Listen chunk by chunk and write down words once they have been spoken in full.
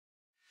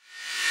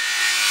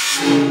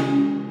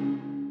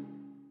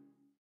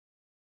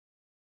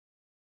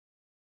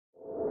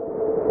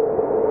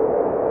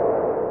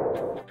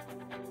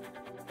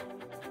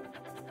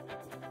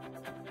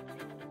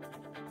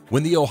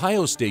When the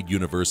Ohio State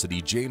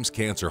University James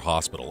Cancer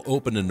Hospital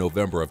opened in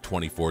November of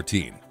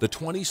 2014, the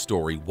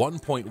 20-story,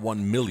 1.1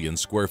 million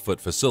square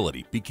foot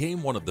facility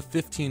became one of the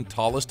 15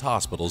 tallest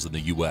hospitals in the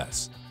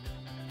U.S.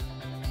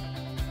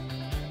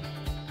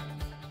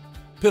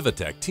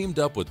 PIVOTEK teamed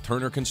up with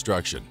Turner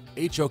Construction,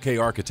 HOK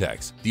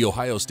Architects, The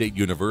Ohio State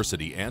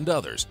University, and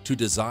others to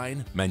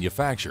design,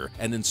 manufacture,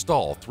 and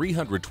install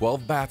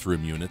 312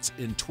 bathroom units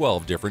in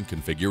 12 different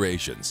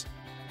configurations.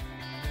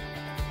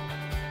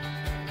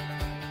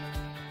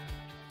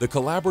 The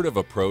collaborative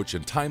approach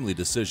and timely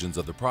decisions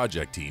of the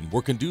project team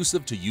were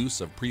conducive to use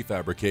of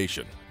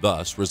prefabrication,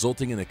 thus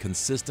resulting in a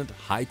consistent,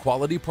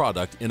 high-quality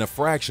product in a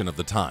fraction of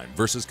the time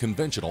versus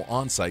conventional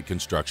on-site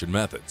construction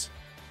methods.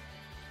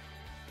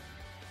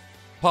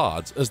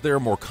 Pods, as they are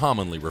more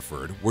commonly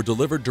referred, were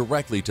delivered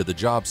directly to the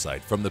job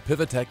site from the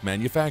PIVOTEK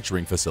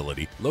manufacturing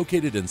facility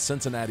located in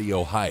Cincinnati,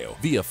 Ohio,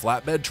 via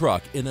flatbed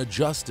truck in a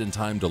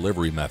just-in-time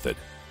delivery method.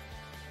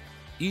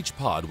 Each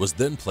pod was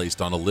then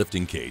placed on a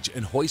lifting cage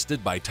and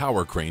hoisted by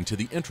tower crane to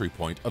the entry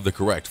point of the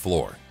correct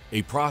floor,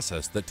 a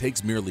process that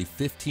takes merely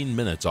 15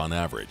 minutes on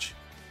average.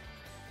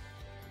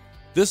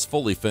 This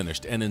fully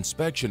finished and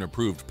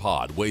inspection-approved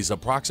pod weighs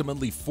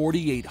approximately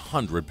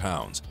 4,800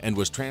 pounds and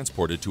was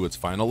transported to its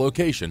final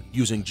location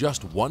using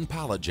just one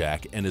pallet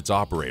jack and its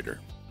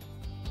operator.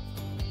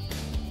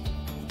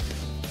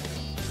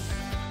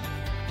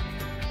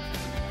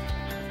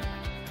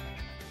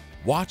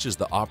 Watch as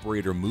the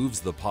operator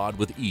moves the pod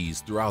with ease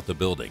throughout the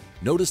building.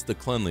 Notice the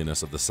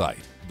cleanliness of the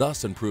site,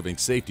 thus improving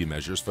safety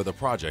measures for the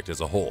project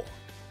as a whole.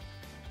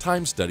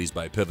 Time studies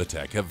by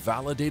PIVOTEK have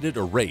validated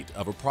a rate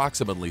of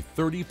approximately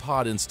 30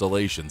 pod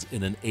installations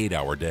in an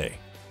 8-hour day.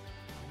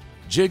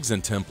 Jigs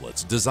and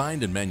templates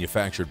designed and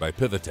manufactured by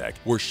PIVOTEK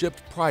were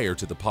shipped prior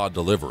to the pod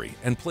delivery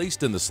and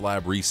placed in the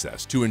slab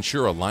recess to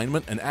ensure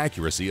alignment and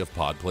accuracy of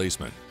pod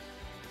placement.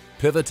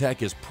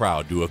 PIVOTEK is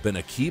proud to have been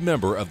a key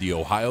member of the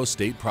Ohio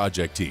State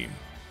project team.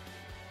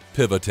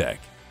 PIVOTEK,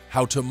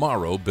 how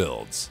tomorrow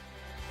builds.